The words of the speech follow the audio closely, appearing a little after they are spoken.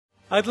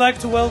I'd like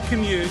to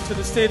welcome you to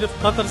the State of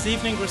Qatar's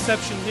evening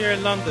reception here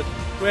in London.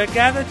 We are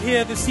gathered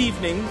here this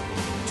evening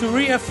to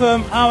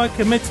reaffirm our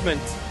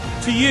commitment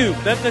to you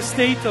that the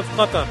State of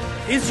Qatar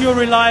is your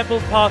reliable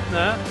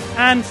partner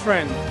and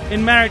friend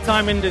in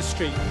maritime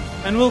industry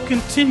and will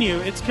continue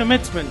its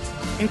commitment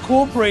in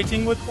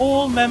cooperating with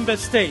all member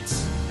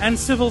states and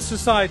civil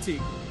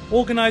society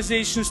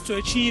organizations to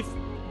achieve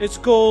its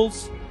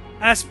goals,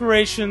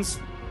 aspirations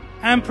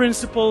and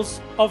principles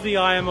of the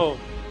IMO.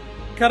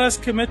 Qatar's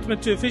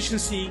commitment to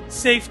efficiency,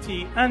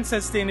 safety and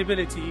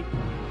sustainability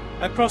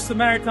across the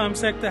maritime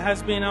sector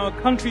has been our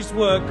country's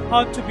work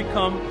hard to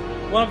become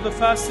one of the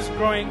fastest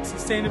growing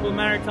sustainable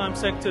maritime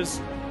sectors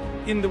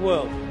in the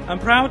world. I'm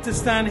proud to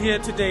stand here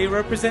today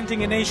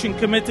representing a nation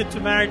committed to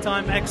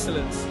maritime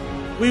excellence.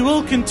 We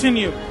will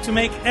continue to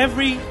make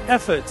every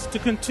effort to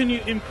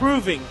continue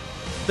improving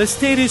the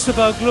status of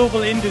our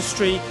global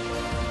industry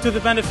to the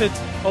benefit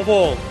of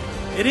all.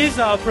 It is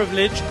our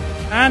privilege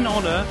and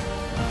honor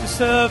to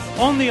serve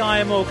on the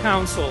IMO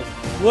Council,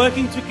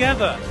 working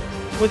together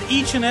with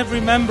each and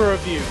every member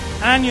of you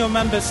and your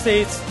member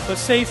states for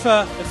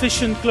safer,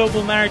 efficient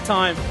global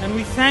maritime. And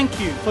we thank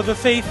you for the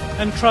faith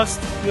and trust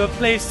you have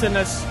placed in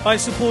us by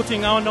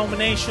supporting our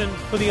nomination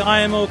for the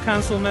IMO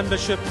Council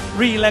membership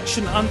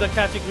re-election under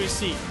Category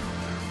C.